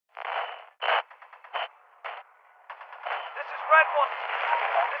Red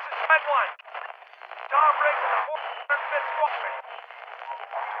 1. This is Red 1. Tom Briggs in the 405th Squadron.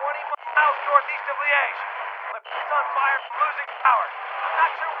 20 miles northeast of Liège. My plane's on fire from losing power. I'm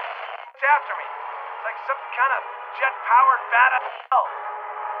not sure what's after me. It's like some kind of jet-powered bat out of hell.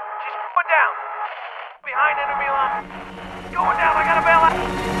 She's going down. Behind enemy line. Going down, I gotta bail out.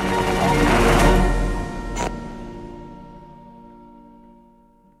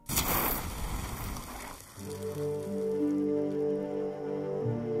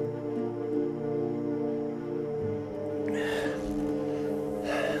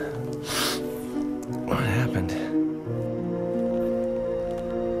 What happened?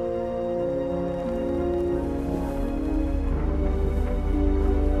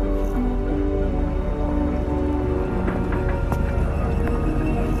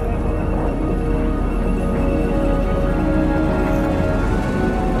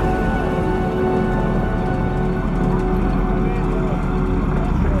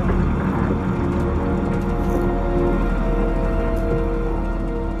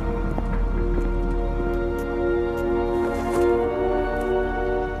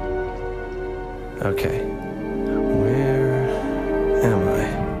 Okay, where am I?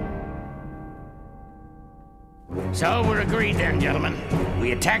 So we're agreed then, gentlemen.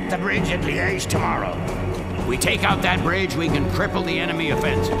 We attack the bridge at Liège tomorrow. If we take out that bridge, we can cripple the enemy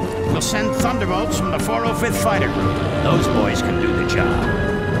offensive. We'll send thunderbolts from the 405th Fighter Group. Those boys can do the job.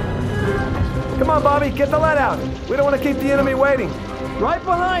 Come on, Bobby, get the lead out. We don't want to keep the enemy waiting. Right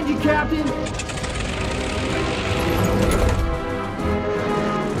behind you, Captain.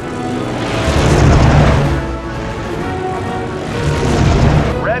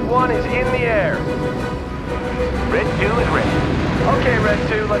 Red 1 is in the air. Red 2 is ready. Okay, Red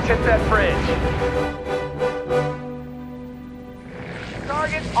 2, let's hit that bridge.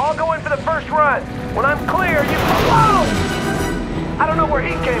 Target, I'll go in for the first run. When I'm clear, you... Whoa! I don't know where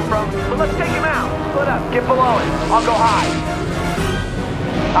he came from, but let's take him out. Split up, get below him. I'll go high.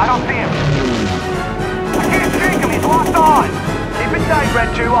 I don't see him. I can't shake him, he's locked on. Keep it tight,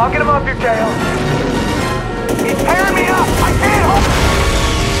 Red 2, I'll get him off your tail. He's tearing me up, I can't hold...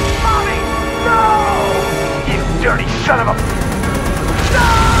 Bobby! No! You dirty son of a... No!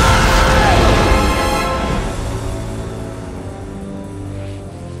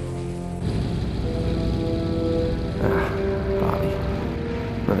 Bobby.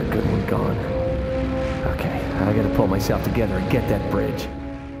 Another good one gone. Okay, I gotta pull myself together and get that bridge.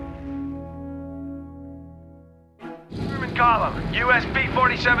 German column, US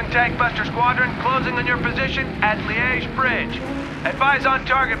B-47 Tank Buster Squadron, closing on your position at Liège Bridge. Advise on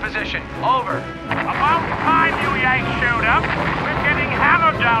target position. Over. About time you yanks showed up. We're getting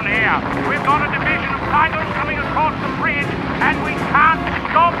hammered down here. We've got a division of Tigers coming across the bridge, and we can't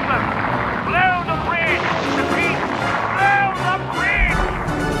stop